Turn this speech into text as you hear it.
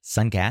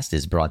Suncast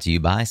is brought to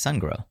you by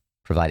SunGrow,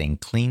 providing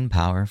clean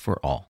power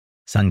for all.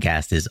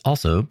 Suncast is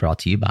also brought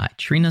to you by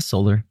Trina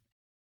Solar.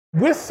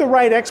 With the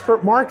right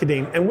expert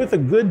marketing and with a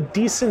good,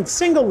 decent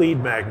single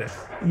lead magnet,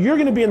 you're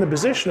going to be in the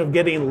position of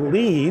getting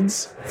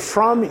leads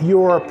from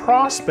your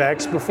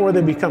prospects before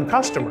they become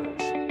customers.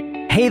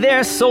 Hey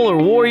there, Solar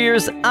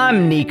Warriors.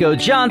 I'm Nico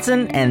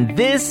Johnson, and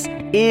this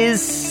is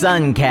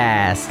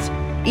Suncast.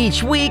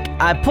 Each week,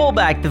 I pull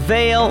back the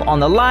veil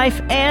on the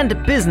life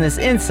and business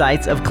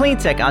insights of clean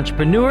tech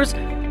entrepreneurs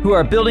who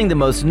are building the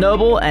most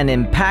noble and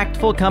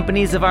impactful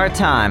companies of our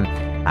time.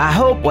 I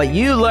hope what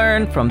you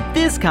learn from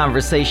this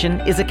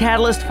conversation is a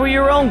catalyst for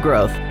your own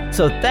growth.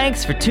 So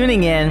thanks for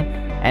tuning in,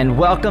 and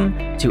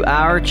welcome to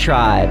our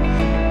tribe.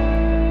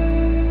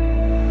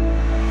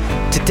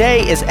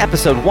 Today is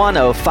episode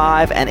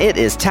 105, and it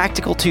is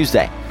Tactical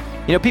Tuesday.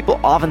 You know, people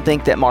often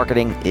think that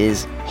marketing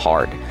is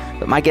hard.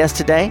 But my guest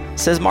today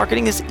says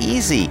marketing is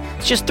easy.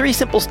 It's just 3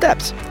 simple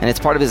steps, and it's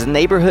part of his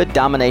neighborhood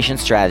domination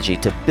strategy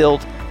to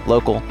build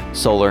local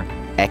solar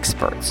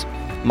experts.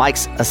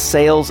 Mike's a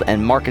sales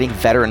and marketing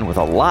veteran with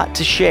a lot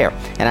to share,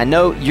 and I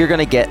know you're going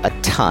to get a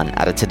ton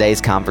out of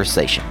today's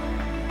conversation.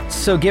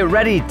 So get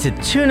ready to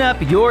tune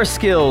up your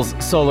skills,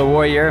 Solar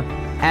Warrior,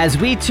 as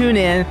we tune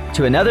in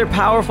to another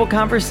powerful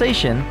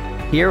conversation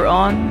here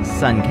on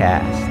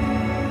Suncast.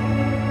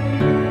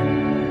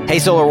 Hey,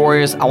 Solar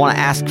Warriors, I want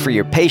to ask for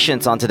your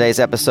patience on today's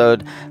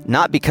episode,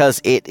 not because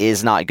it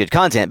is not good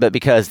content, but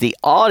because the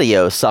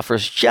audio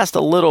suffers just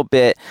a little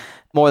bit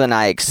more than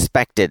I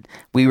expected.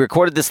 We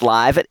recorded this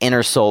live at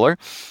Inner Solar.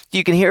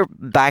 You can hear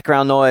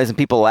background noise and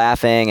people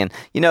laughing, and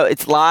you know,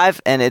 it's live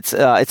and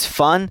it's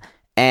fun,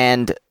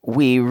 and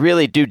we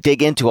really do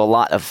dig into a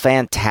lot of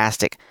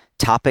fantastic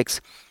topics,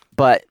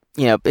 but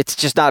you know, it's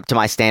just not up to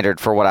my standard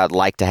for what I'd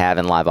like to have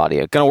in live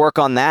audio. Going to work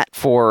on that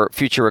for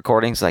future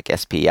recordings like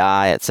SPI,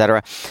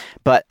 etc.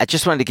 But I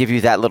just wanted to give you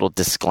that little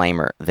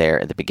disclaimer there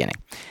at the beginning.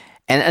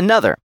 And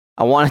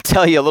I want to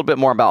tell you a little bit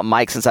more about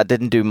Mike since I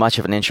didn't do much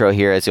of an intro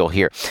here, as you'll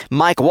hear.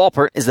 Mike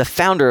Walpert is the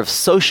founder of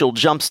Social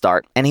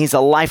Jumpstart, and he's a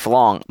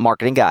lifelong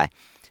marketing guy.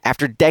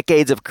 After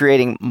decades of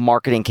creating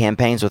marketing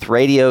campaigns with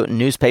radio,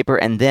 newspaper,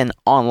 and then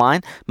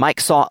online,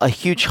 Mike saw a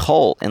huge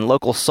hole in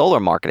local solar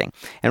marketing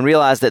and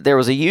realized that there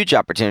was a huge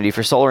opportunity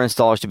for solar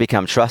installers to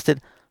become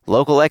trusted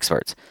local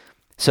experts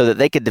so that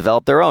they could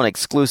develop their own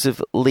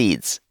exclusive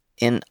leads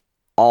in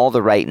all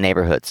the right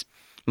neighborhoods.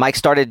 Mike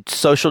started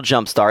Social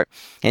Jumpstart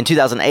in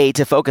 2008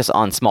 to focus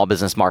on small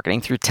business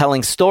marketing through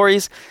telling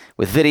stories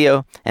with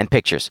video and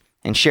pictures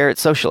and share it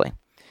socially.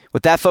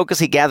 With that focus,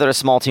 he gathered a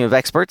small team of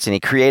experts and he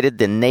created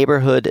the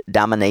Neighborhood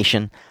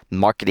Domination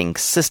Marketing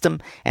System,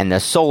 and the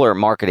Solar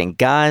Marketing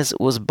Guys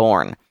was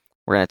born.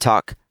 We're going to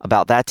talk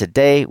about that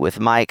today with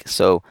Mike,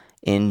 so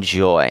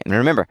enjoy. And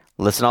remember,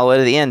 listen all the way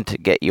to the end to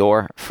get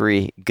your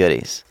free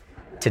goodies.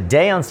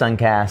 Today on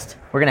Suncast,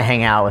 we're going to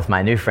hang out with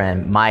my new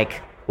friend,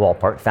 Mike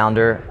Walpert,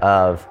 founder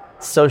of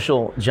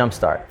Social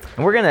Jumpstart.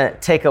 And we're going to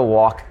take a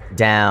walk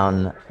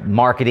down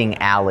marketing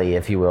alley,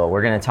 if you will.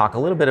 We're going to talk a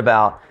little bit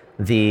about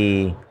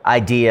the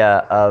idea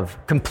of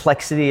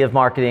complexity of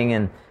marketing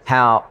and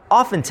how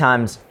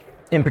oftentimes,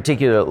 in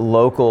particular,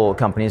 local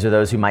companies or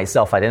those who might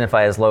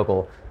self-identify as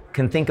local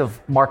can think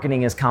of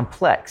marketing as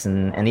complex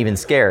and even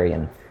scary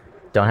and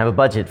don't have a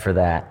budget for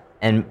that.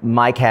 And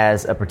Mike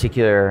has a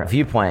particular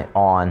viewpoint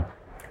on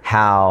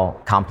how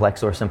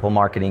complex or simple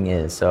marketing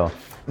is. So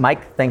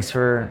Mike, thanks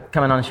for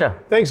coming on the show.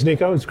 Thanks,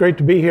 Nico. It's great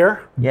to be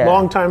here. Yeah.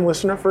 Long-time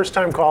listener,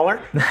 first-time caller.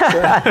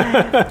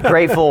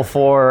 Grateful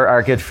for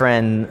our good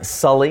friend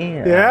Sully,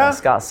 Yeah.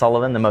 Scott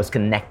Sullivan, the most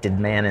connected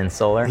man in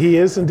solar. He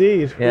is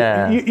indeed.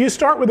 Yeah. You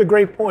start with a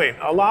great point.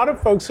 A lot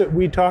of folks that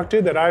we talk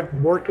to that I've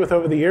worked with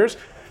over the years,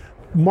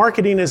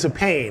 marketing is a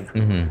pain.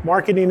 Mm-hmm.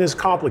 Marketing is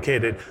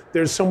complicated.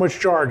 There's so much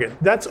jargon.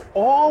 That's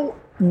all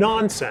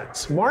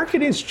nonsense.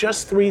 Marketing is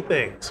just 3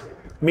 things.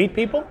 Meet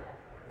people,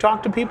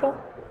 talk to people,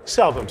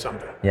 sell them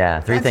something. Yeah,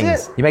 3 That's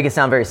things. it. You make it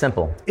sound very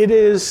simple. It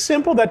is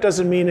simple. That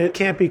doesn't mean it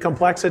can't be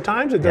complex at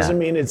times. It doesn't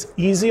mean it's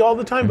easy all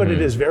the time, but it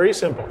is very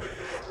simple.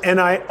 And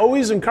I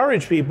always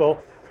encourage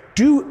people,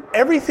 do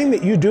everything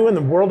that you do in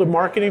the world of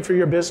marketing for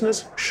your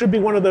business should be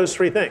one of those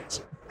 3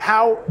 things.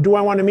 How do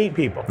I want to meet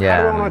people? Yeah.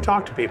 How do I want to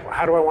talk to people?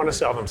 How do I want to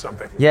sell them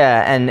something?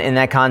 Yeah, and in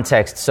that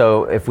context,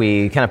 so if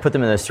we kind of put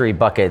them in those 3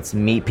 buckets,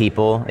 meet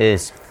people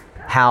is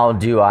how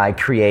do I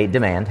create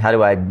demand? How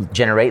do I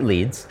generate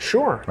leads?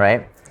 Sure.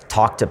 Right?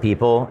 Talk to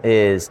people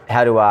is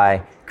how do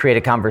I create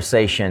a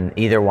conversation,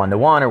 either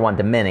one-to-one or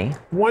one-to-many?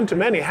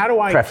 One-to-many. How do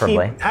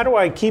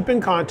I keep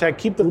in contact,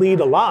 keep the lead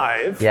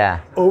alive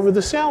over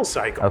the sales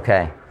cycle?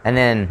 Okay. And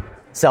then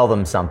sell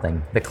them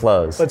something, the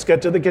close. Let's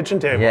get to the kitchen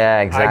table.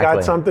 Yeah, exactly. I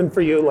got something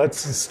for you. Let's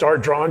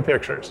start drawing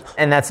pictures.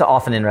 And that's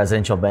often in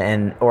residential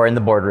or in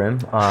the boardroom.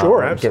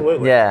 Sure,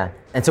 absolutely. Yeah.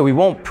 And so we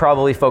won't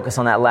probably focus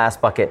on that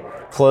last bucket.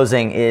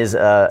 Closing is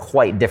a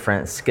quite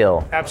different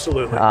skill.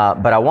 Absolutely.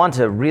 But I want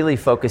to really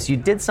focus. You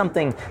did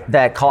something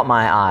that caught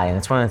my eye, and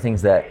it's one of the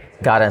things that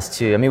got us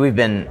to, I mean, we've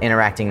been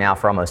interacting now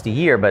for almost a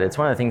year, but it's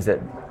one of the things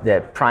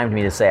that primed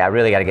me to say, I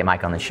really got to get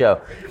Mike on the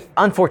show.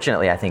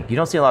 unfortunately, I think you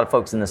don't see a lot of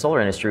folks in the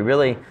solar industry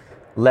really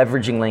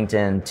leveraging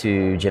LinkedIn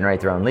to generate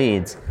their own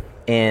leads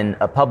in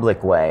a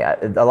public way.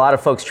 A lot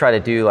of folks try to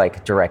do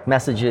like direct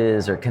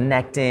messages or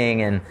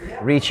connecting and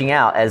reaching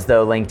out as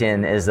though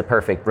LinkedIn is the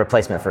perfect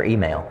replacement for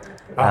email.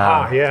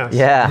 Yes.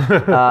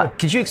 Yeah.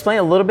 Could you explain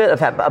a little bit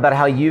about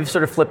how you've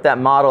sort of flipped that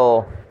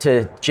model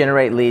to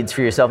generate leads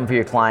for yourself and for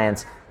your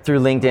clients through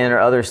LinkedIn or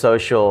other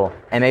social,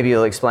 and maybe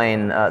you'll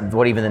explain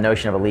what even the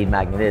notion of a lead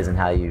magnet is and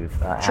how you've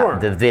Sure.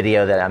 the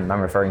video that I'm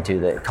referring to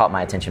that caught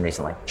my attention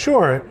recently.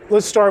 Sure.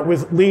 Let's start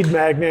with lead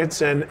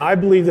magnets, and I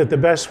believe that the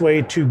best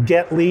way to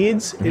get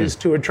leads is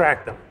to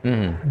attract them.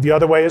 The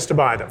other way is to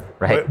buy them.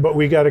 Right. But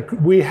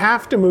we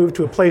have to move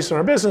to a place in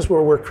our business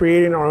where we're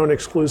creating our own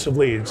exclusive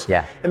leads.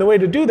 Yeah. And the way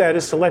to do that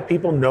is to let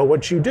people know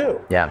what you do.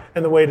 Yeah.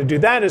 And the way to do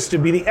that is to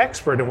be the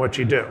expert in what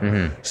you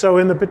do. So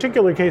in the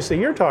particular case that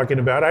you're talking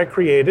about,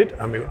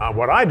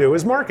 what I do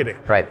is marketing.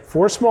 Right.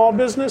 For small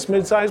business,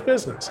 mid-sized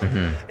business.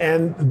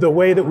 And the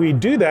way that we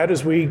do that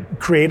is we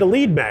create a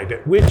lead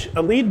magnet, which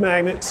a lead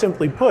magnet,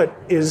 simply put,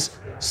 is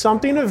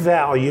something of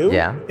value,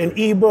 an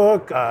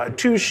ebook, a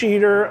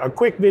two-sheeter, a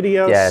quick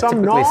video,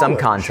 some knowledge. Some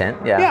content.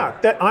 Yeah,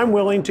 that I'm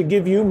willing to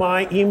give you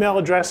my email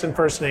address and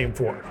first name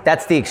for.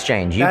 That's the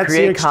exchange. You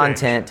create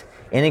content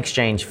in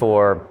exchange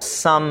for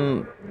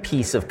some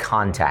piece of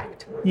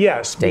contact.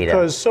 Yes, data.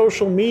 Because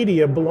social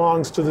media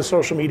belongs to the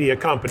social media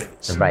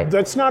companies. Right.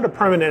 That's not a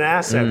permanent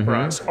asset for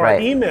us. Our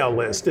email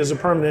list is a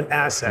permanent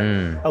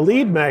asset. A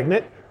lead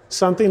magnet,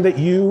 something that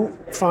you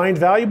find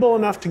valuable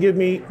enough to give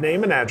me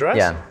name and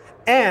address,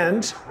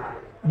 and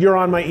you're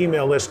on my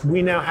email list.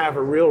 We now have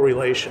a real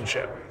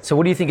relationship. So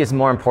what do you think is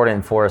more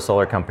important for a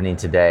solar company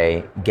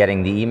today,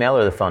 getting the email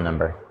or the phone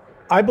number?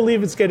 I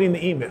believe it's getting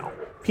the email.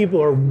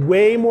 People are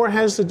way more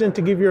hesitant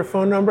to give you a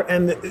phone number,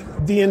 and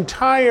the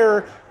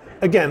entire...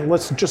 Again,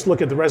 let's just look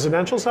at the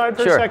residential side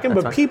for a second,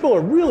 but people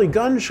are really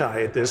gun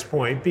shy at this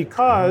point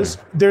because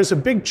there's a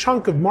big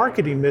chunk of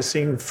marketing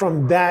missing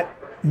from that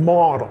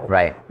model.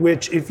 Right.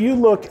 Which if you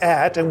look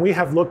at, and we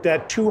have looked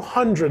at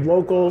 200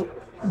 local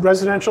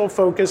residential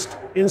focused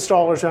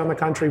installers around the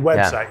country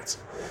websites,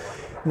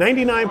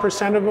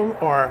 99% of them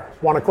are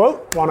want to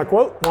quote, want to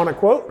quote, want to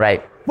quote.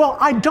 Right. Well,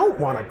 I don't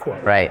want to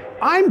quote. Right.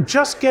 I'm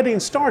just getting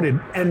started,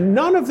 and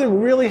none of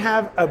them really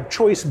have a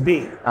choice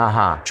B.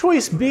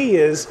 Choice B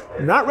is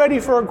not ready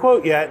for a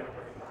quote yet,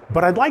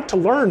 but I'd like to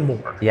learn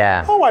more.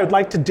 Yeah. Oh, I'd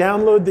like to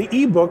download the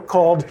ebook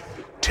called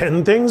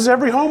 10 Things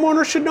Every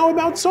Homeowner Should Know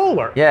About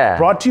Solar. Yeah.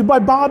 Brought to you by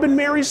Bob and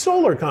Mary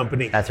Solar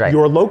Company. That's right.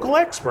 Your local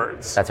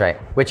experts. That's right.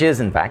 Which is,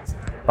 in fact,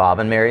 Bob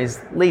and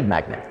Mary's lead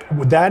magnet.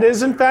 That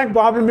is, in fact,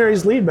 Bob and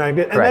Mary's lead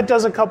magnet, and that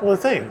does a couple of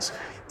things.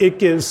 It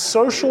gives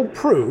social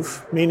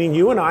proof, meaning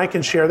you and I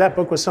can share that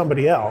book with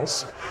somebody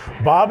else.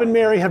 Bob and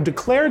Mary have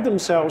declared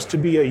themselves to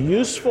be a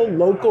useful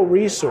local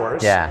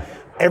resource. Yeah.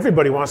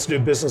 Everybody wants to do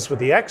business with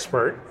the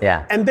expert.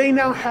 Yeah. And they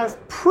now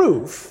have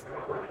proof.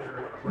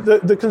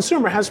 The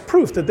consumer has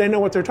proof that they know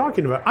what they're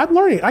talking about. I'm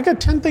learning. I got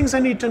 10 things I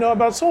need to know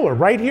about solar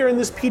right here in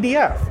this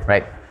PDF.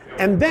 Right.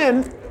 And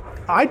then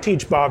I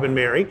teach Bob and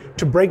Mary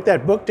to break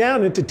that book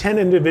down into 10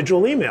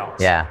 individual emails.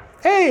 Yeah.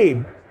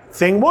 Hey,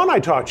 thing 1 I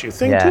taught you,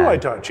 thing 2 I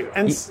taught you,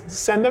 and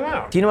send them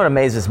out. Do you know what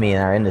amazes me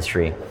in our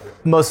industry?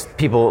 Most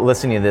people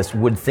listening to this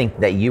would think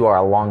that you are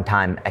a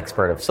longtime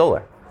expert of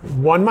solar.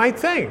 One might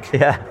think.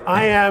 Yeah.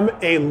 I am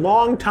a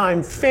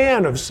longtime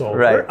fan of solar.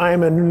 Right. I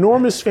am an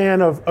enormous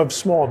fan of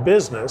small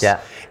business.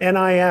 Yeah. And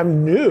I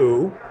am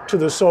new to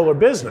the solar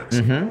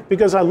business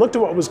because I looked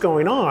at what was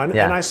going on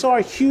and I saw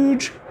a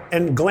huge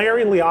and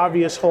glaringly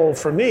obvious hole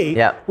for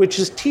me, which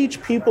is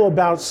teach people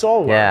about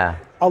solar. Yeah.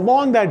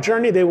 Along that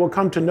journey, they will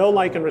come to know,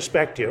 like, and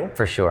respect you.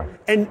 For sure.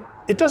 And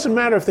it doesn't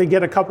matter if they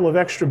get a couple of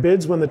extra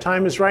bids when the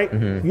time is right.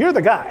 You're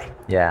the guy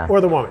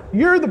or the woman.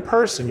 You're the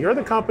person. You're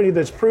the company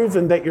that's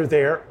proven that you're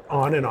there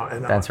on and on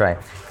and on. That's right.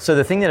 So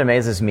the thing that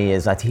amazes me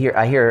is I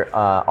hear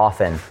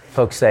often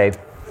folks say,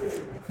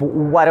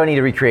 why do I need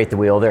to recreate the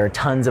wheel? There are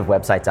tons of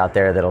websites out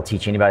there that'll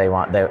teach anybody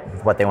what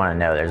they want to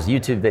know. There's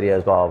YouTube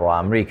videos, blah, blah, blah.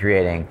 I'm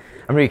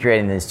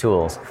recreating these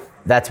tools.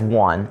 That's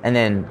one. And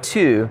then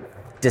two,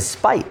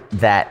 despite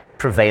that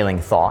prevailing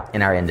thought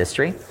in our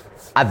industry,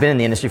 I've been in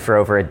the industry for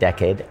over a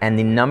decade, and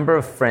the number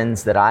of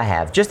friends that I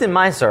have, just in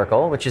my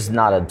circle, which is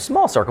not a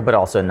small circle, but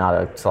also not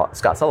a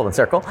Scott Sullivan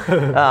circle,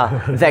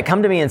 that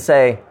come to me and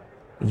say,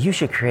 you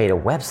should create a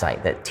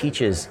website that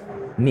teaches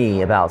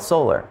me about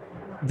solar.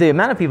 The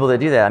amount of people that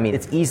do that, I mean,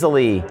 it's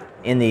easily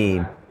in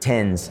the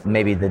tens,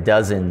 maybe the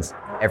dozens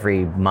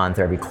every month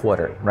or every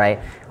quarter, right?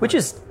 Which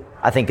is,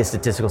 I think, a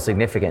statistical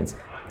significance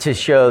to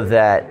show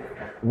that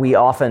we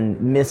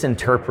often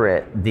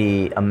misinterpret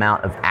the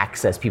amount of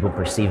access people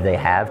perceive they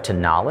have to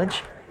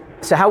knowledge.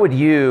 So how would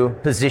you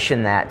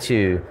position that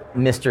to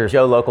Mr.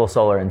 Joe Local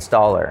Solar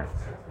Installer?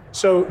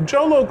 So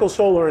Joe Local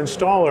Solar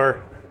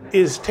Installer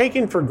is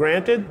taking for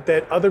granted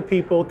that other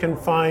people can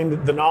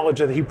find the knowledge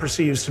that he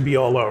perceives to be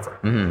all over.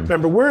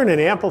 Remember, we're in an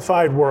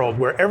amplified world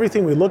where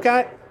everything we look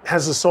at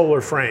has a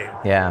solar frame.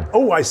 Yeah.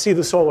 Oh, I see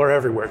the solar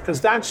everywhere,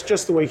 because that's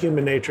just the way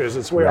human nature is.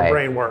 It's the way our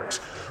brain works.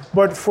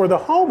 But for the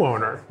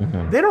homeowner,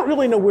 they don't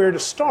really know where to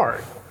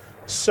start.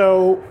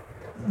 So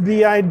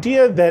the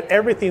idea that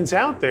everything's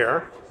out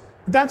there,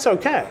 that's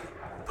okay.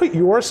 Put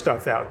your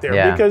stuff out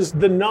there because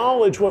the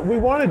knowledge, what we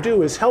want to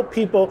do is help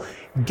people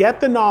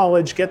get the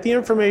knowledge, get the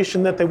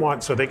information that they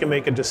want so they can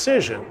make a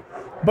decision,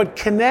 but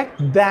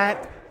connect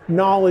that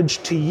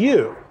knowledge to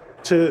you,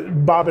 to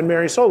Bob and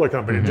Mary Solar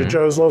Company, to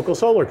Joe's local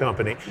solar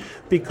company,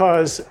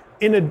 because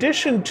in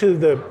addition to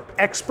the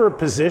expert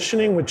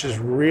positioning, which is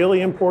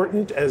really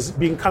important as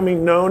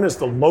becoming known as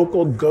the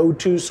local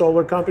go-to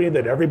solar company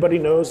that everybody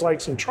knows,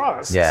 likes, and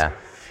trusts,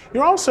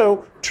 you're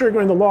also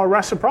triggering the law of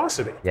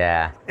reciprocity.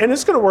 Yeah. And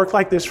it's going to work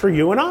like this for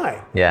you and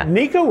I. Yeah.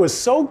 Nico was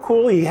so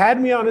cool. He had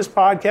me on his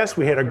podcast.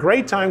 We had a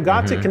great time,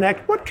 got to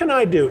connect. What can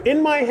I do?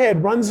 In my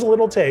head runs a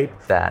little tape.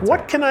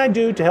 What can I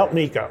do to help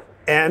Nico?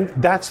 And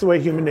that's the way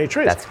human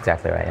nature is. That's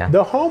exactly right, yeah.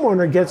 The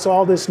homeowner gets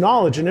all this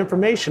knowledge and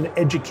information,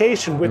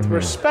 education with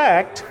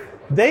respect.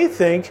 They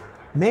think,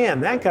 man,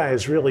 that guy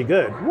is really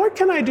good. What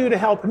can I do to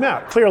help him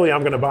out? Clearly,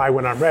 I'm going to buy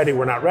when I'm ready.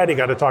 We're not ready.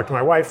 Got to talk to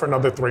my wife for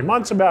another 3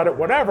 months about it,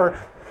 whatever.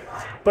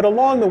 But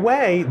along the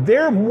way,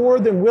 they're more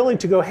than willing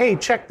to go, hey,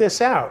 check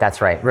this out.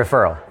 That's right,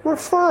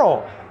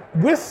 referral.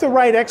 With the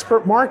right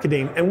expert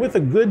marketing and with a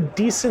good,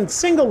 decent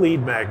single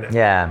lead magnet.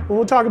 Yeah. And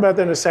we'll talk about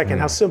that in a second,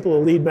 how simple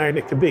a lead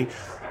magnet can be.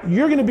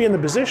 You're going to be in the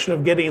position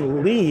of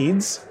getting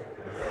leads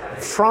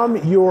from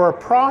your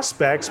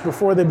prospects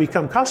before they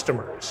become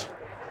customers.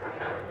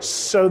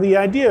 So the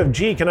idea of,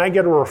 gee, can I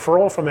get a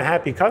referral from a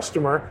happy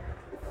customer?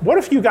 What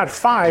if you got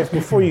 5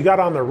 before you got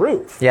on the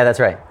roof? Yeah, that's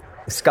right.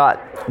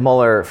 Scott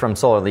Muller from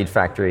Solar Lead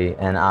Factory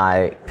and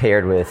I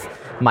paired with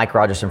Mike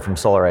Rogerson from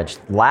SolarEdge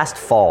last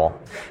fall,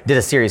 did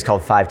a series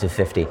called 5 to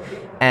 50.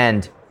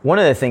 And one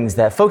of the things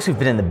that folks who've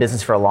been in the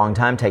business for a long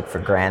time take for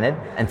granted,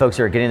 and folks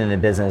who are getting in the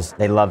business,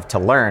 they love to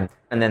learn,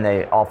 and then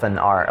they often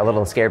are a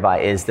little scared by,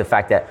 is the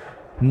fact that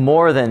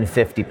more than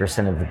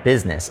 50% of the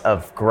business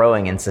of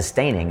growing and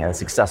sustaining a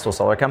successful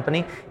solar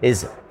company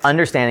is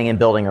understanding and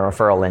building a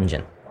referral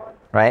engine,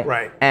 right?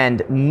 Right.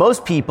 And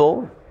most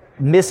people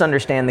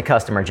misunderstand the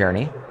customer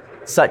journey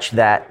such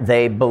that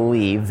they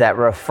believe that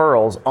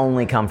referrals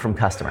only come from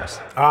customers.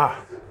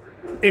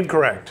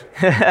 Incorrect.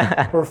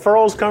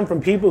 Referrals come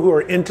from people who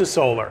are into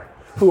solar,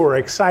 who are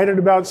excited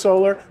about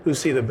solar, who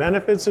see the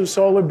benefits of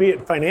solar, be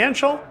it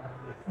financial,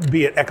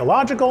 be it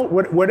ecological,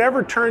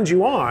 whatever turns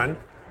you on,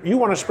 you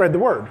want to spread the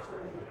word.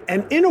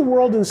 And in a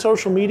world in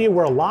social media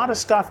where a lot of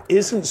stuff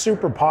isn't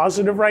super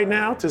positive right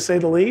now, to say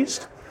the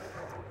least,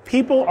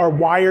 people are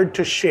wired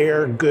to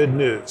share good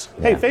news.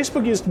 Hey,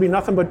 Facebook used to be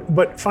nothing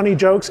but funny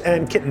jokes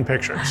and kitten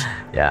pictures.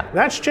 Yeah.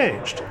 That's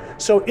changed.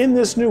 So in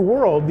this new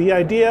world, the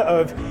idea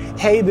of,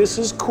 hey, this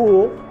is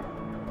cool,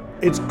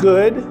 it's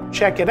good,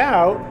 check it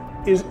out,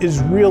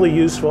 is really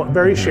useful,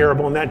 very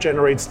shareable, and that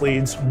generates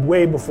leads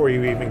way before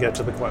you even get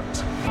to the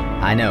close.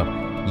 I know.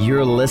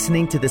 You're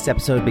listening to this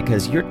episode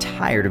because you're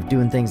tired of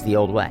doing things the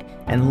old way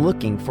and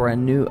looking for a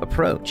new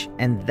approach.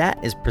 And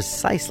that is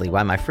precisely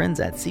why my friends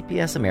at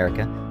CPS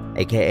America,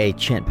 aka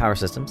Chint Power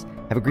Systems,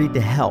 have agreed to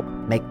help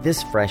make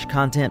this fresh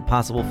content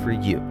possible for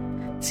you.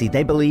 See,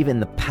 they believe in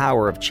the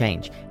power of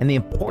change and the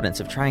importance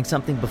of trying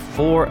something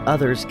before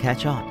others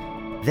catch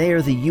on. They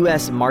are the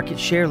U.S. market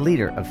share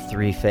leader of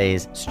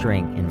 3-phase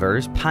string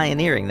inverters,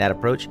 pioneering that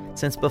approach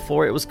since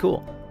before it was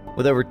cool.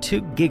 With over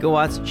 2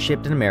 gigawatts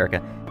shipped in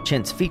America,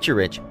 Chint's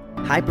feature-rich,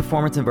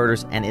 high-performance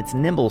inverters and its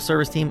nimble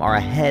service team are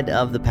ahead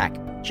of the pack,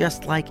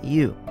 just like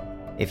you.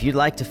 If you'd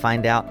like to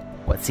find out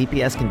what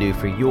CPS can do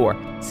for your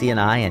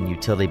C&I and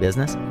utility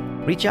business,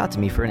 reach out to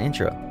me for an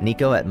intro,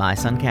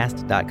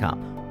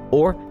 nico@mysuncast.com.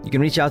 Or you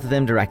can reach out to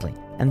them directly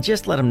and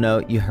just let them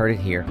know you heard it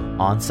here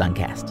on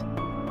Suncast.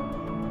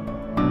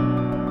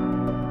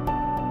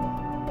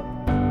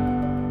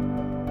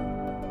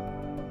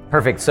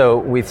 Perfect. So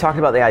we've talked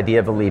about the idea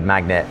of a lead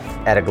magnet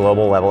at a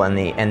global level, and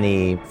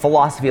the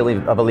philosophy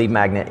of a lead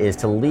magnet is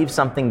to leave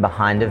something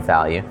behind of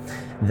value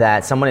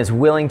that someone is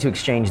willing to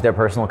exchange their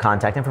personal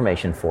contact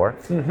information for.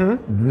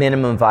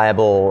 Minimum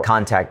viable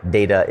contact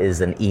data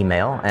is an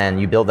email,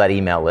 and you build that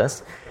email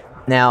list.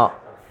 Now,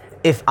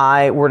 if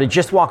I were to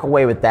just walk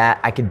away with that,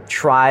 I could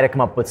try to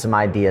come up with some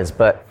ideas,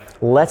 but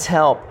let's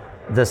help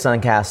the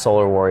Suncast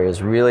Solar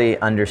Warriors really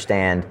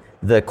understand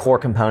the core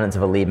components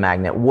of a lead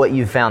magnet, what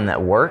you found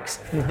that works,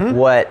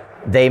 what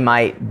they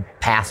might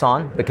pass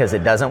on because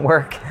it doesn't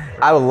work.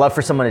 I would love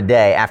for someone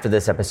today after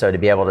this episode to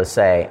be able to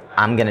say,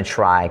 I'm going to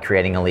try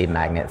creating a lead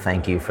magnet.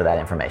 Thank you for that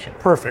information.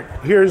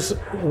 Perfect. Here's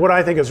what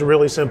I think is a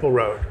really simple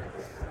road.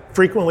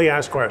 Frequently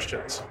asked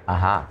questions.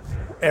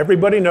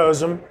 Everybody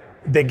knows them.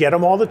 They get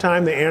them all the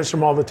time. They answer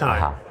them all the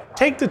time.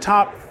 Take the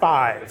top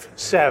 5,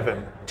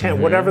 7, 10,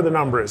 whatever the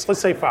number is.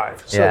 Let's say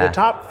 5. So the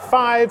top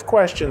 5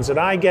 questions that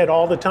I get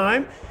all the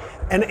time,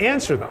 and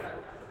answer them.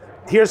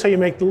 Here's how you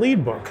make the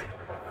lead book.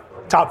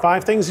 Top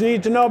 5 things you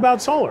need to know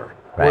about solar.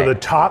 Or the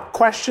top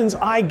questions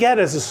I get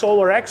as a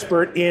solar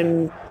expert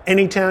in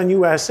Anytown,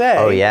 USA.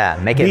 Oh yeah,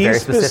 make it very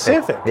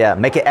specific. Yeah,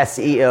 make it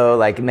SEO,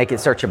 like make it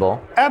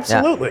searchable.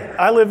 Absolutely. Yeah.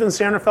 I live in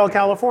San Rafael,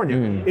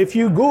 California. If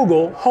you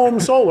Google home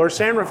solar,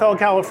 San Rafael,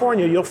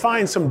 California, you'll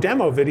find some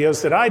demo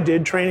videos that I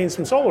did training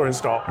some solar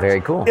installers.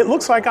 Very cool. It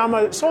looks like I'm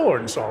a solar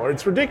installer.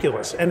 It's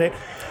ridiculous. And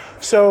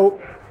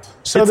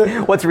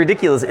what's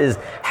ridiculous is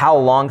how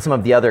long some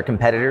of the other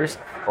competitors,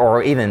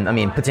 or even,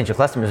 potential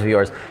customers of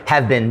yours,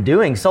 have been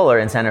doing solar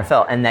in San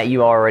Rafael, and that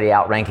you are already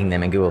outranking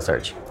them in Google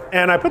search.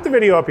 And I put the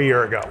video up a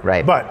year ago.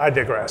 Right. But I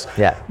digress.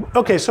 Yeah.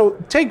 Okay, so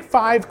take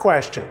 5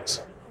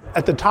 questions.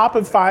 At the top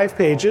of 5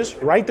 pages,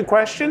 write the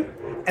question,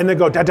 and then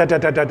go da da da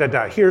da da da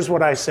da. Here's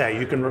what I say.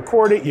 You can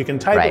record it, you can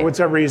type it,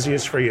 whatever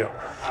easiest for you.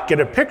 Get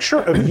a picture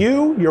of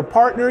you, your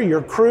partner,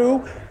 your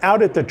crew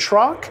out at the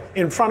truck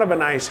in front of a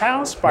nice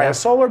house by a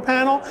solar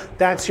panel.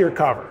 That's your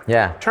cover.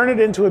 Yeah. Turn it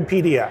into a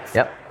PDF.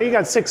 Yep. You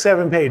got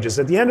 6-7 pages.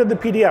 At the end of the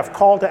PDF,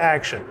 call to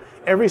action.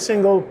 Every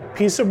single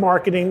piece of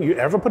marketing you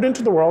ever put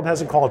into the world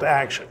has a call to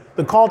action.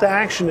 The call to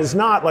action is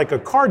not like a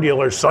car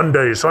dealer,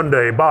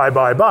 Sunday, buy,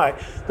 buy, buy.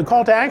 The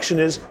call to action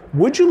is,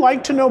 would you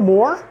like to know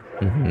more?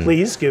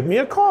 Please give me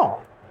a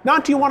call.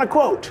 Not, do you want a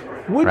quote?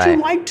 Would you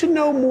like to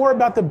know more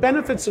about the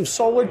benefits of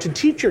solar, to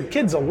teach your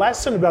kids a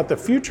lesson about the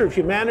future of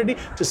humanity,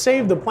 to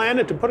save the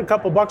planet, to put a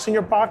couple bucks in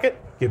your pocket?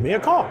 Give me a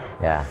call.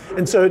 Yeah.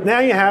 And so now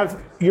you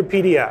have your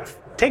PDF.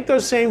 Take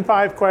those same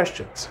 5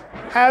 questions.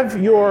 Have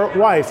your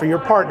wife or your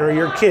partner or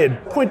your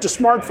kid point a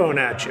smartphone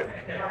at you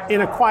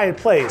in a quiet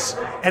place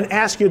and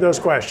ask you those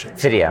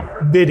questions.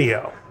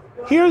 Video.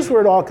 Here's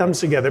where it all comes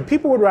together.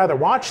 People would rather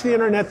watch the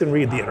internet than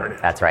read the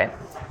internet. That's right.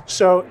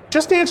 So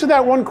just answer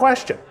that one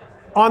question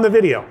on the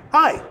video.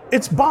 Hi,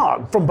 it's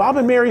Bob from Bob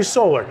and Mary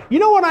Solar. You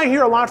know what I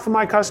hear a lot from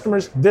my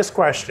customers? This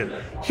question.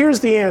 Here's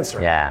the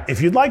answer. Yeah.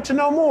 If you'd like to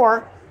know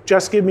more,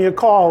 just give me a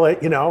call at,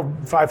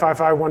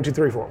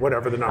 555-1234,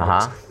 whatever the number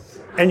is.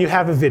 And you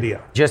have a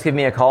video. Just give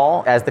me a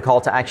call as the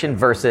call to action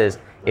versus,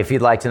 if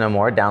you'd like to know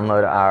more,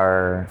 download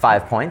our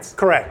 5 points.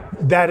 Correct.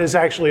 That is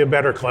actually a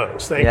better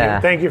close. Thank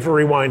you. Thank you for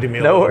reminding me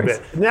a little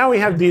bit. Now we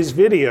have these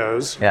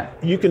videos.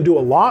 You can do a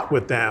lot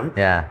with them.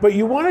 But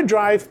you want to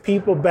drive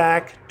people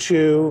back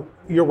to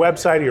your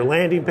website or your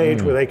landing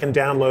page where they can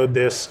download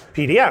this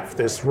PDF,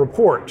 this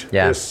report,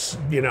 this,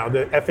 the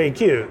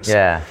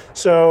FAQs.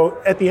 So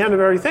at the end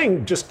of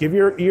everything, just give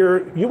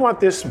you want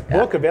this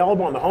book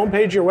available on the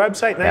homepage of your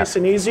website, nice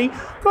and easy.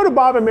 Go to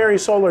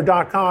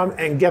bobandmarysolar.com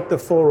and get the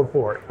full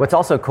report. What's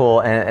also cool,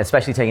 and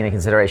especially taking into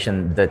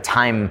consideration the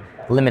time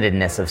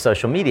limitedness of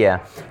social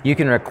media, you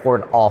can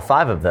record all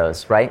 5 of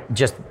those, right?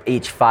 Just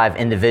each 5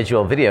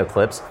 individual video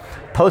clips,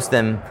 post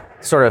them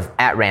sort of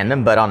at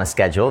random, but on a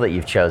schedule that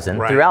you've chosen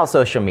throughout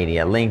social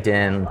media,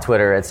 LinkedIn,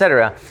 Twitter,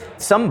 etc.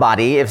 If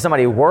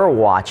somebody were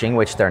watching,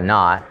 which they're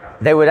not,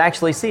 they would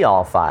actually see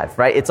all 5,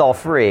 right? It's all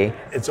free.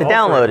 The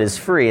download is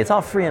free. It's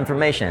all free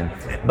information.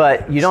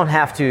 But you don't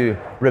have to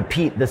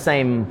repeat the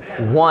same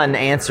one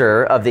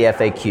answer of the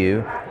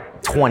FAQ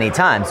 20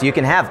 times. You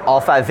can have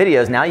all 5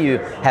 videos. Now you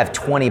have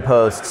 20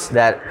 posts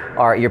that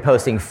you're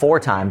posting 4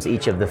 times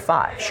each of the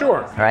 5.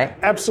 Sure. Right?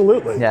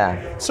 Absolutely.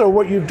 Yeah. So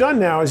what you've done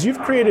now is you've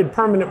created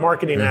permanent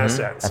marketing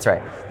assets. That's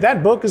right.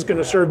 That book is going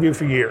to serve you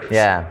for years.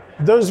 Yeah.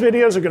 Those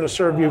videos are going to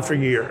serve you for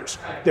years.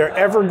 They're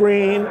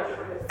evergreen,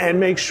 and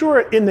make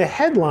sure in the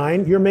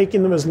headline you're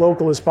making them as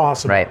local as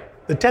possible. Right.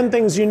 The 10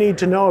 things you need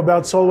to know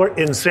about solar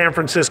in San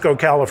Francisco,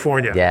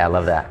 California. Yeah, I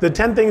love that. The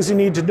 10 things you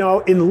need to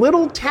know in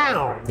little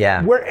town.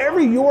 Yeah. Wherever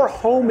your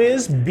home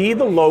is, be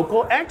the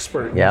local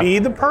expert. Yep. Be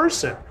the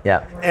person.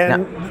 Yeah.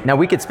 And now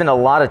we could spend a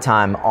lot of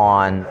time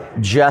on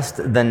just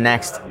the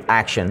next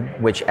action,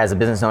 which as a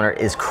business owner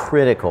is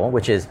critical,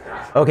 which is,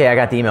 okay, I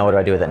got the email, what do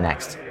I do with it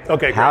next?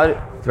 Okay,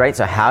 great.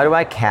 So how do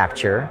I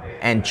capture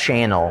and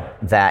channel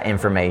that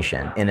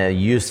information in a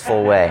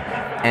useful way?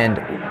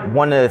 And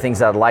one of the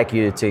things I'd like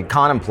you to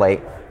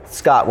contemplate,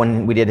 Scott,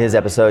 when we did his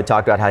episode,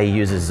 talked about how he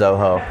uses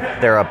Zoho.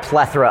 There are a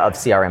plethora of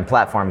CRM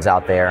platforms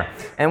out there,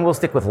 and we'll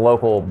stick with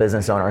local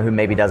business owner who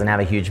maybe doesn't have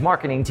a huge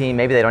marketing team,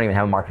 maybe they don't even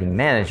have a marketing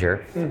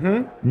manager,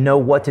 know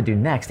what to do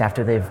next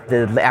after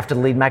the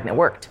lead magnet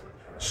worked.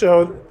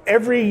 So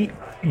every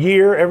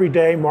year, every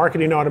day,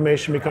 marketing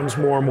automation becomes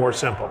more and more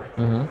simple.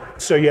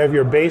 So you have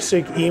your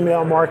basic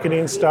email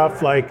marketing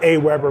stuff like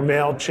Aweber,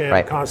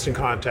 MailChimp, Constant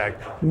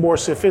Contact. More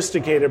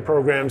sophisticated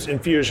programs,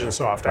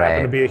 Infusionsoft. I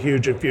happen to be a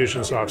huge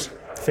Infusionsoft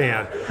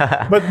fan.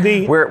 But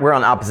we're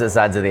on opposite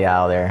sides of the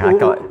aisle there. I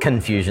call it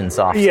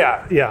Confusionsoft.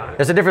 Yeah.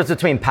 There's a difference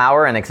between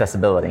power and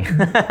accessibility.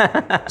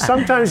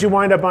 Sometimes you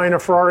wind up buying a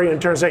Ferrari and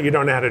it turns out you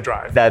don't know how to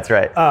drive. That's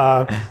right.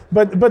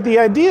 But the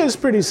idea is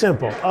pretty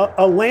simple.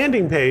 A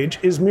landing page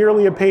is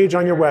merely a page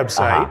on your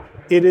website.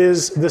 it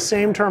is the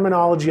same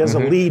terminology as a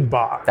lead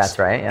box. That's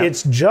right. Yep.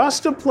 It's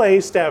just a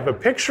place to have a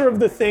picture of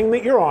the thing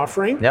that you're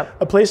offering,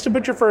 a place to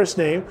put your first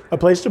name, a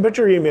place to put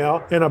your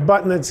email, and a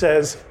button that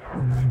says,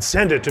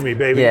 send it to me,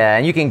 baby. Yeah,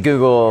 and you can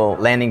Google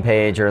landing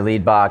page or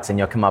lead box, and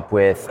you'll come up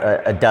with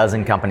a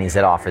dozen companies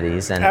that offer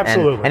these.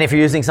 Absolutely. And if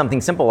you're using something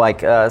simple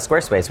like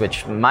Squarespace,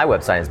 which my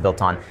website is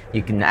built on,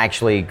 you can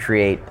actually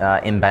create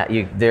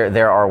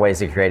there are ways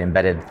to create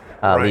embedded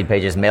lead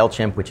pages.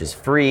 MailChimp, which is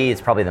free,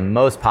 it's probably the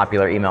most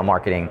popular email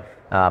marketing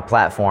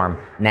platform,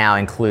 now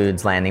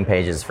includes landing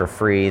pages for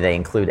free. They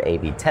include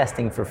A/B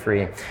testing for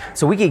free.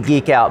 So we could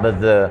geek out,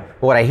 but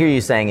what I hear you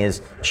saying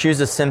is choose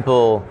a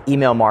simple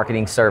email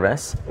marketing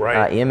service,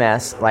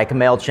 EMS, like a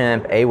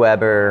MailChimp,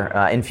 Aweber,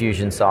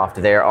 Infusionsoft.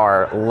 There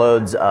are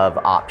loads of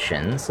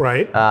options.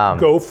 Right.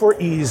 Go for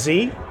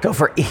easy. Go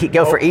for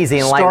easy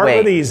and lightweight. Start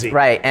with easy.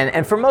 Right.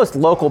 And for most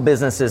local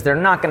businesses, they're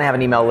not going to have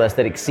an email list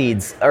that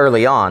exceeds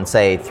early on,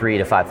 say 3,000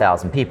 to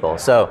 5,000 people.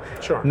 So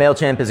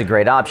MailChimp is a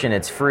great option.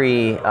 It's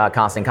free.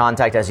 Constant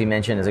Contact, as you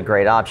mentioned, is a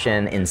great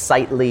option.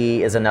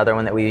 Insightly is another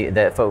one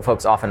that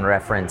folks often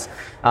reference.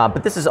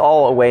 But this is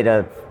all a way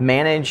to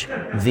manage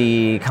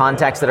the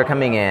contacts that are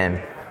coming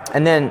in.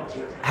 And then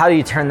how do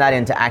you turn that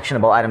into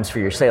actionable items for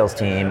your sales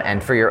team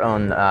and for your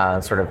own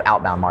sort of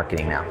outbound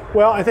marketing now?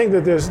 Well, I think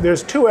that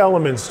there's two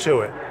elements to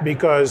it,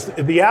 because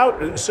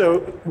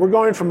so we're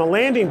going from a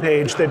landing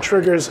page that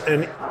triggers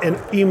an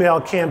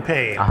email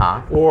campaign,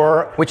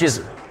 which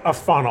is a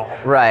funnel.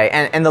 Right,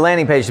 and the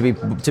landing page,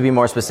 to be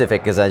more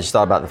specific, because I just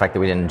thought about the fact that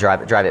we didn't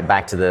drive it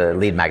back to the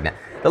lead magnet.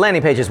 The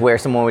landing page is where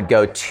someone would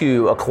go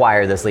to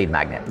acquire this lead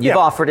magnet. You've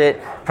offered it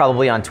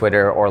probably on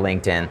Twitter or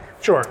LinkedIn.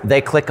 Sure.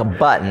 They click a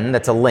button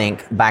that's a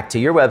link back to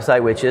your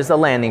website, which is a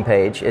landing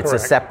page. It's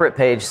Correct. A separate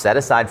page set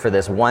aside for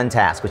this one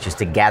task, which is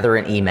to gather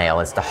an email.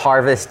 It's to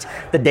harvest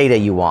the data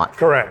you want.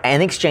 Correct.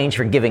 In exchange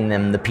for giving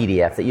them the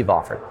PDF that you've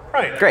offered.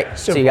 Right. Great.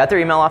 Simple. So you got their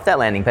email off that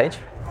landing page.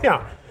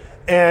 Yeah.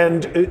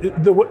 And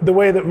the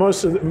way that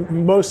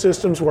most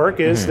systems work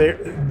is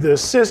the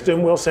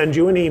system will send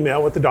you an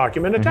email with the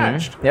document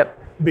attached. Yep.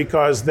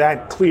 Because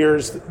that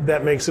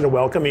makes it a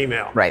welcome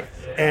email. Right.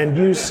 And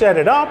you set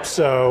it up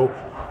so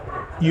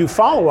you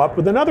follow up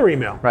with another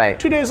email. Right.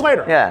 2 days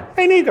later. Yeah.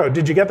 Hey, Nico,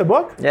 did you get the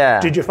book?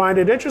 Yeah. Did you find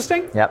it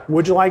interesting? Yep.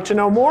 Would you like to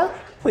know more?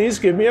 Please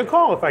give me a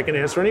call if I can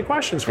answer any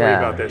questions for you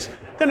about this.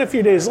 Then a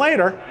few days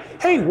later,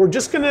 hey, we're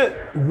just going to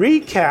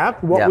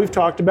recap what we've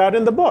talked about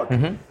in the book.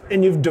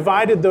 And you've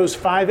divided those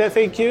 5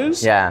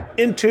 FAQs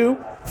into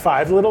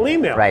 5 little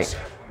emails. Right.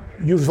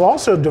 You've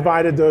also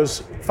divided those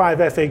 5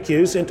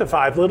 FAQs into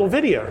 5 little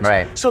videos.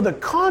 Right. So the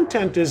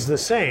content is the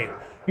same.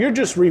 You're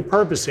just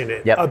repurposing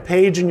it. Yep. A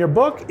page in your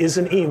book is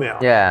an email.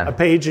 Yeah. A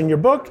page in your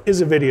book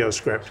is a video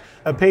script.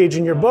 A page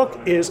in your book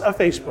is a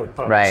Facebook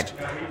post. Right.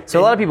 So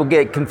a lot of people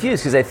get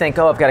confused because they think,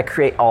 I've got to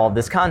create all of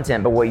this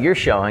content. But what you're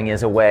showing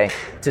is a way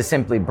to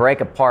simply break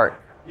apart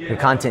the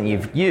content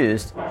you've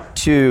used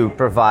to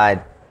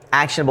provide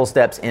actionable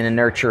steps in a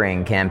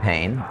nurturing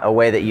campaign, a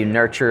way that you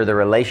nurture the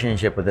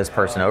relationship with this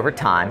person over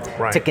time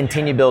to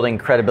continue building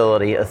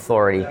credibility,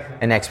 authority,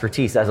 and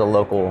expertise as a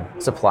local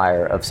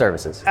supplier of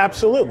services.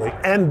 Absolutely.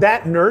 And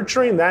that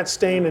nurturing, that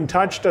staying in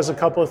touch does a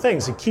couple of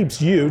things. It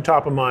keeps you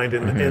top of mind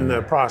in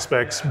the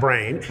prospect's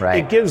brain.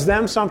 Right. It gives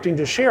them something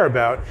to share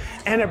about,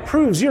 and it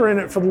proves you're in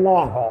it for the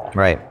long haul.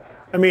 Right.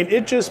 I mean,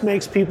 it just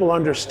makes people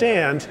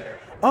understand,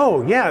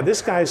 oh, yeah,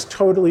 this guy's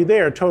totally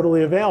there,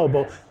 totally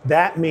available.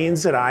 That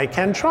means that I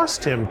can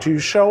trust him to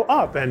show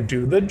up and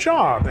do the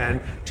job and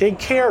take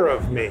care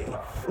of me.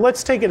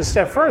 Let's take it a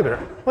step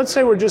further. Let's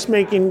say we're just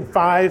making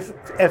 5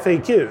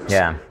 FAQs.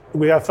 Yeah.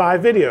 We got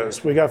 5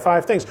 videos. We got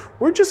 5 things.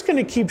 We're just going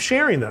to keep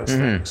sharing those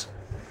things.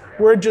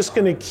 We're just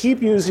going to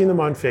keep using them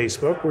on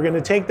Facebook. We're going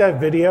to take that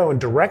video and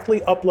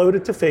directly upload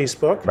it to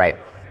Facebook. Right.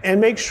 And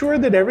make sure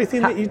that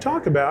everything that you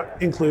talk about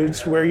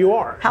includes where you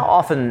are. How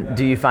often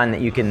do you find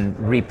that you can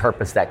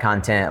repurpose that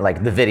content,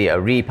 like the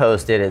video,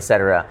 repost it,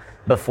 etc.,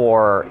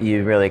 before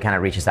you really kind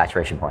of reach a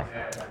saturation point?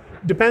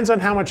 Depends on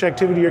how much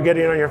activity you're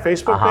getting on your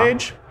Facebook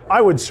page.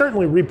 I would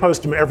certainly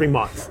repost them every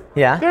month.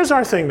 Yeah. There's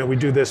our thing that we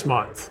do this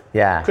month.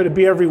 Yeah. Could it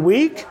be every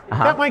week?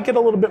 That might get a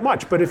little bit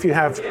much. But if you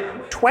have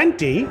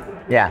 20,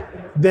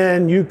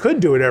 then you could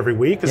do it every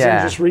week, because then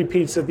it just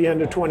repeats at the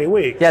end of 20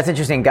 weeks. Yeah, it's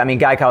interesting. I mean,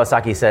 Guy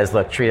Kawasaki says,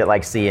 look, treat it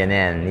like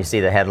CNN. You see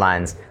the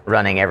headlines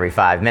running every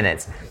 5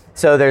 minutes.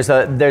 So there's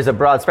a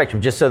broad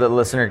spectrum, just so that the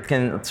listener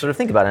can sort of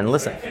think about it and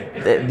listen.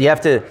 You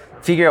have to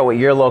figure out what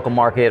your local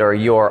market or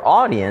your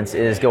audience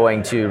is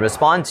going to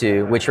respond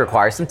to, which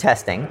requires some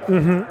testing.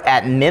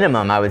 At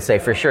minimum, I would say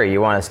for sure,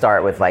 you want to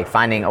start with like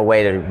finding a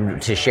way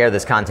to share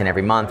this content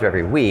every month or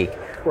every week.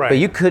 Right. But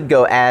you could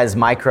go as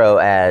micro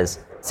as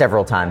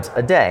several times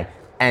a day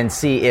and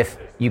see if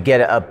you get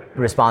a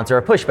response or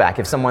a pushback.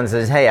 If someone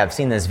says, hey, I've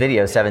seen this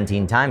video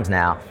 17 times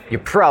now, you're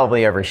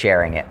probably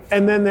oversharing it.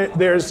 And then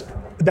there's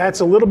that's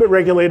a little bit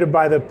regulated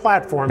by the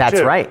platform, That's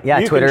too. right. Yeah,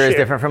 You Twitter can is share.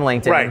 different from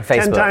LinkedIn Right. and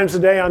Facebook. 10 times a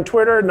day on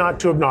Twitter, not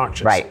too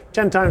obnoxious. Right.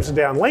 10 times a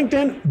day on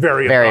LinkedIn,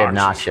 very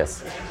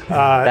obnoxious.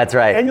 That's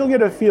right. And you'll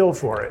get a feel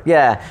for it.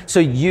 Yeah. So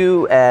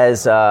you,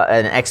 as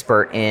an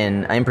expert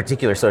in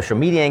particular, social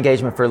media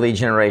engagement for lead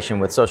generation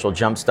with Social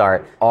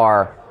Jumpstart,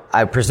 are,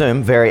 I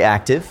presume, very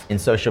active in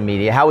social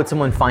media. How would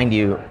someone find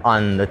you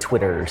on the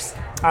Twitters?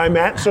 I'm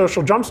at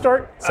Social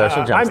Jumpstart.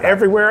 Social Jumpstart. I'm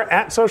everywhere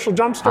at Social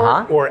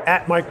Jumpstart or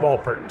at Mike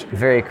Walpert.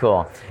 Very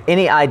cool.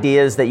 Any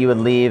ideas that you would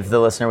leave the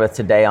listener with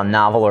today on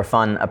novel or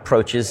fun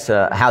approaches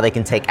to how they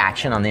can take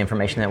action on the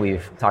information that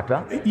we've talked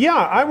about? Yeah,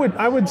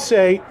 I would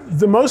say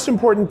the most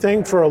important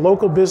thing for a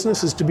local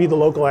business is to be the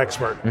local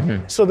expert.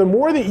 So the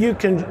more that you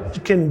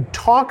can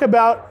talk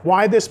about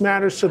why this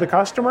matters to the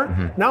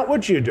customer, not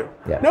what you do.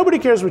 Yeah. Nobody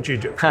cares what you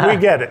do. We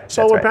get it.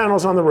 Solar right.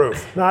 panels on the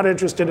roof. Not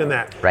interested in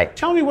that. Right.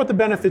 Tell me what the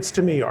benefits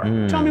to me are.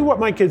 Tell me what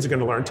my kids are going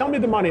to learn. Tell me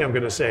the money I'm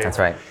going to save. That's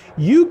right.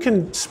 You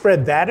can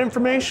spread that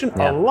information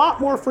Yeah. a lot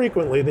more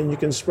frequently than you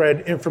can spread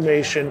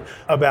information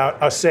about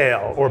a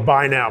sale or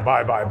buy now,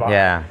 buy.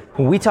 Yeah.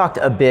 We talked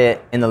a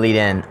bit in the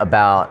lead-in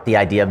about the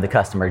idea of the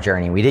customer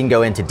journey. We didn't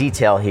go into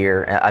detail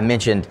here. I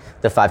mentioned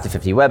the 5 to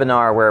 50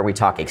 webinar where we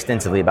talk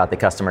extensively about the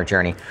customer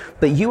journey.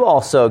 But you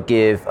also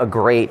give a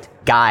great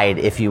guide,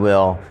 if you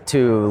will,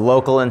 to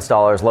local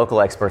installers, local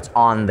experts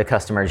on the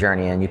customer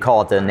journey, and you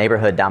call it the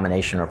Neighborhood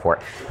Domination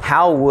Report.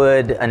 How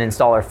would an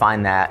installer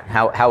find that?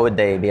 How would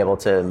they be able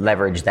to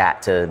leverage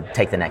that to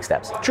take the next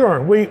steps?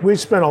 Sure. We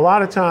spent a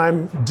lot of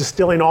time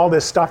distilling all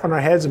this stuff in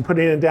our heads and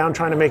putting it down,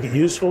 trying to make it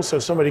useful so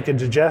somebody could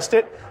digest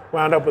it.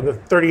 Wound up with a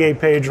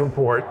 38-page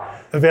report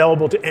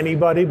available to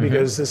anybody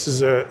because this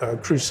is a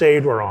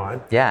crusade we're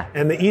on. Yeah.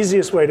 And the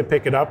easiest way to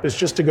pick it up is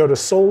just to go to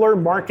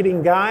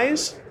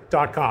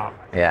solarmarketingguys.com.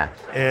 Yeah.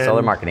 And-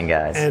 Solar Marketing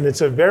Guys. And it's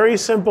a very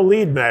simple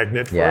lead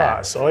magnet for Yeah.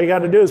 us. All you got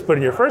to do is put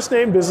in your first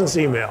name, business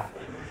email.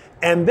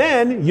 And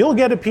then you'll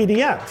get a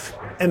PDF.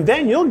 And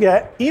then you'll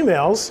get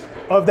emails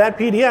of that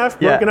PDF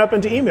broken up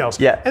into emails.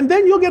 Yeah. And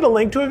then you'll get a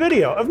link to a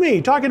video of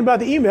me talking about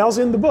the emails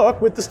in the book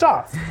with the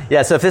stuff.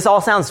 Yeah, so if this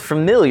all sounds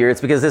familiar,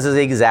 it's because this is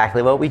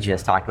exactly what we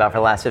just talked about for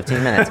the last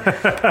 15 minutes.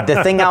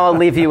 The thing I will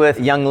leave you with,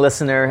 young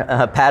listener,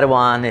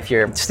 Padawan, if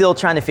you're still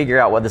trying to figure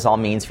out what this all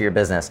means for your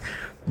business,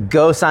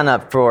 go sign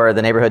up for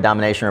the Neighborhood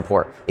Domination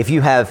Report. If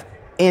you have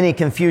any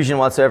confusion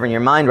whatsoever in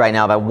your mind right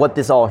now about what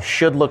this all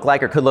should look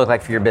like or could look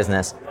like for your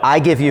business, I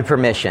give you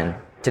permission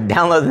to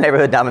download the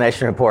Neighborhood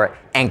Domination Report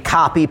and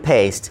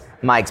copy-paste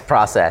Mike's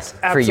process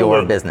for your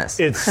Absolutely. business.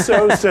 It's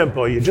so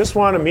simple. You just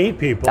want to meet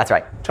people. That's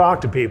right.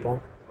 Talk to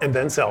people, and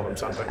then sell them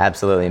something.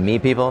 Absolutely.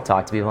 Meet people,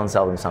 talk to people, and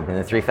sell them something.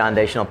 The 3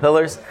 foundational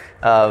pillars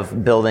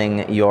of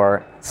building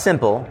your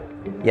simple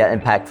yet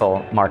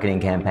impactful marketing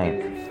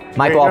campaign.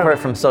 Mike There you go. Walpert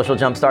from Social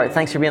Jumpstart,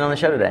 thanks for being on the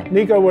show today.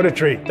 Nico, what a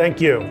treat.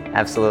 Thank you.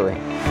 Absolutely.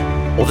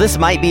 Well, this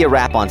might be a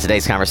wrap on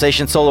today's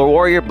conversation, Solar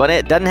Warrior, but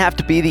it doesn't have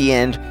to be the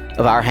end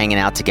of our hanging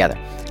out together.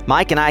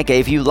 Mike and I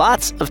gave you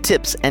lots of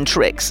tips and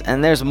tricks,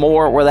 and there's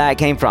more where that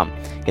came from.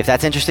 If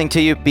that's interesting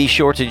to you, be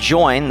sure to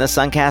join the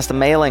Suncast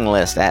mailing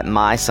list at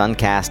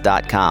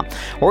mysuncast.com.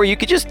 Or you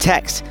could just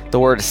text the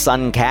word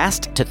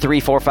Suncast to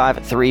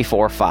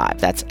 345-345.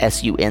 That's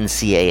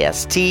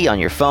SUNCAST on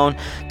your phone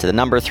to the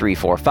number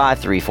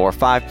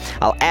 345-345.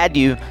 I'll add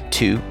you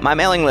to my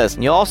mailing list.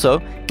 And you'll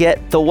also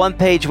get the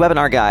one-page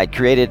webinar guide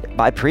created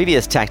by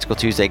previous Tactical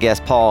Tuesday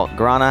guest Paul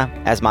Grana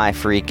as my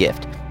free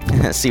gift.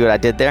 See what I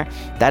did there?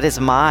 That is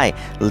my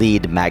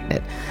lead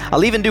magnet.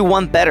 I'll even do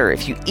one better.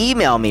 If you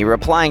email me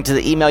replying to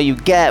the email you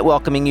get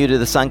welcoming you to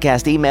the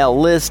Suncast email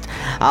list,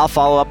 I'll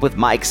follow up with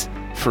Mike's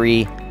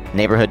free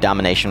Neighborhood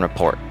Domination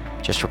Report.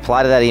 Just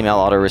reply to that email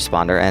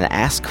autoresponder and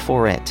ask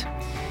for it.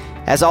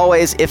 As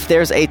always, if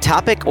there's a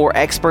topic or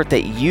expert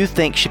that you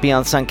think should be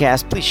on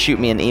Suncast, please shoot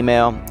me an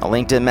email, a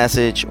LinkedIn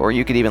message, or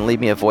you could even leave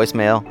me a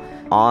voicemail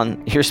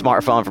on your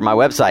smartphone from my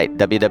website,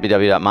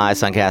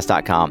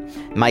 www.mysuncast.com.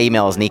 My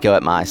email is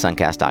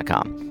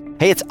nico@mysuncast.com.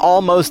 Hey, it's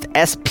almost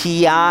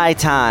SPI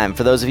time.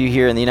 For those of you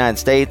here in the United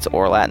States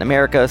or Latin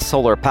America,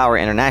 Solar Power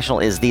International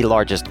is the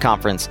largest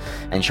conference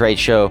and trade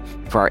show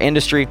for our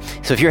industry.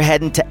 So if you're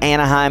heading to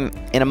Anaheim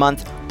in a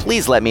month,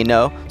 please let me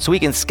know so we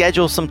can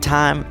schedule some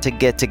time to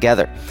get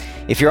together.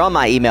 If you're on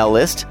my email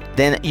list,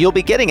 then you'll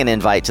be getting an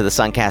invite to the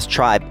Suncast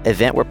Tribe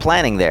event we're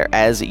planning there,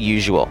 as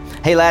usual.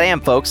 Hey,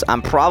 LatAm folks,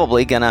 I'm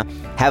probably going to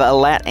have a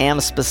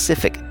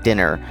LatAm-specific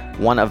dinner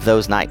one of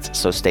those nights,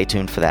 so stay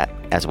tuned for that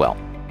as well.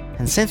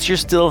 And since you're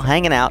still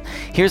hanging out,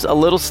 here's a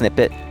little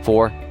snippet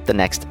for the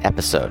next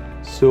episode.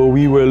 So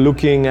we were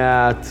looking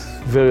at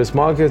various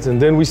markets, and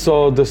then we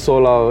saw the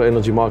solar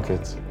energy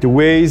market. The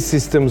way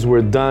systems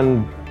were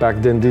done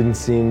back then didn't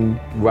seem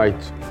right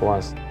for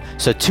us.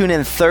 So tune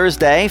in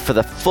Thursday for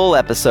the full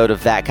episode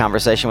of that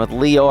conversation with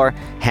Lior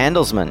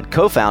Handelsman,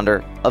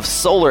 co-founder of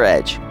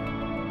SolarEdge.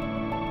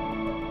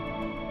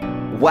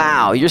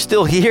 Wow, you're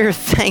still here?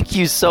 Thank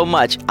you so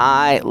much.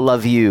 I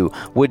love you.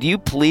 Would you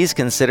please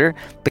consider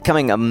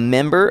becoming a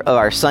member of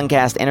our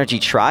Suncast Energy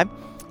Tribe?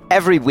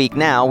 Every week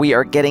now, we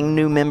are getting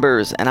new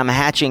members, and I'm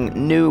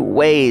hatching new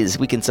ways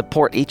we can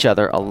support each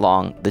other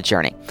along the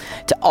journey.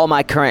 To all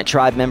my current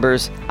tribe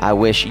members, I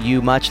wish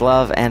you much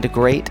love and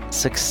great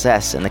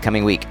success in the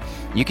coming week.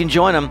 You can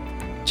join them.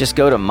 Just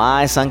go to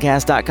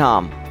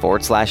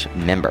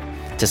mysuncast.com/member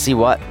to see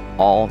what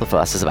all the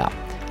fuss is about.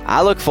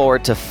 I look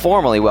forward to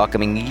formally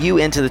welcoming you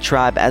into the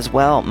tribe as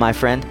well, my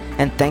friend,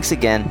 and thanks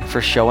again for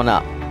showing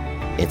up.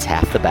 It's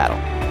half the battle.